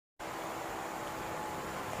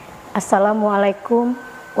Assalamualaikum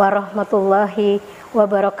warahmatullahi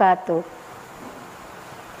wabarakatuh.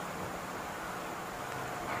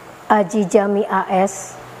 Aji Jami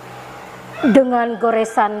AS dengan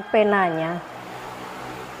goresan penanya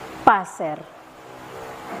paser.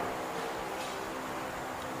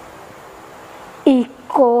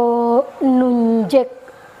 Iko nunjek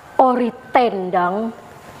ori tendang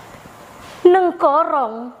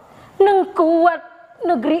nengkorong nengkuat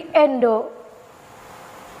negeri Endo,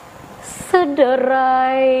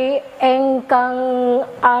 sederai engkang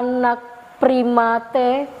anak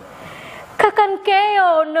primate kakan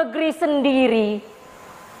keo negeri sendiri.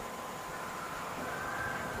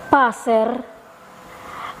 Paser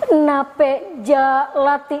nape ja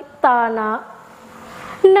lati tanah,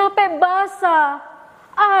 nape bahasa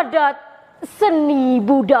adat seni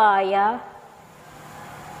budaya,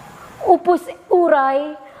 upus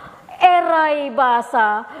urai erai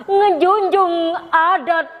bahasa ngejunjung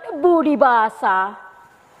adat budi bahasa.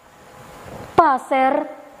 Paser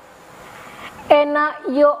enak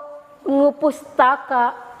yo ngupus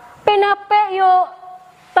taka penape yo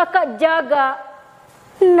taka jaga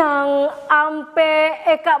nang ampe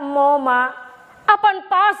eka moma apan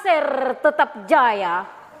paser tetap jaya.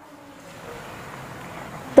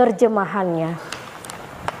 Terjemahannya,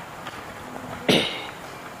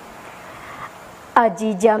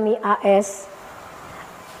 Aji Jami AS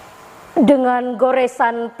dengan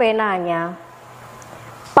goresan penanya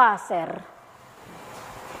paser.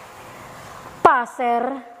 Paser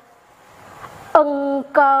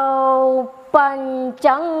engkau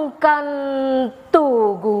pancangkan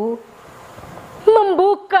tugu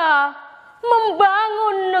membuka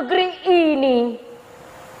membangun negeri ini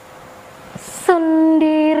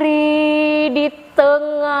sendiri di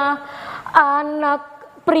tengah anak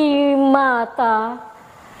primata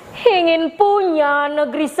ingin punya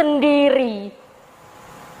negeri sendiri.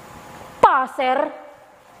 Paser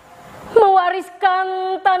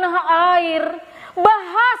mewariskan tanah air,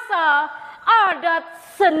 bahasa, adat,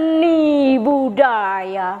 seni,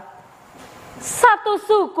 budaya. Satu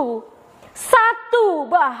suku, satu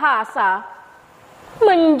bahasa,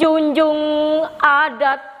 menjunjung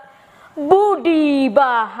adat, budi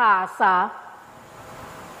bahasa.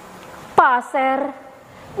 Paser,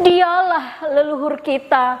 dialah leluhur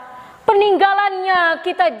kita, peninggalannya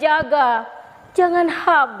kita jaga, jangan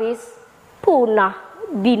habis, punah,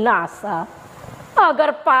 binasa,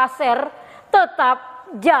 agar paser tetap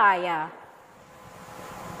jaya.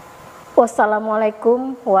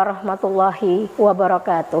 Wassalamualaikum warahmatullahi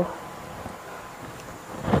wabarakatuh.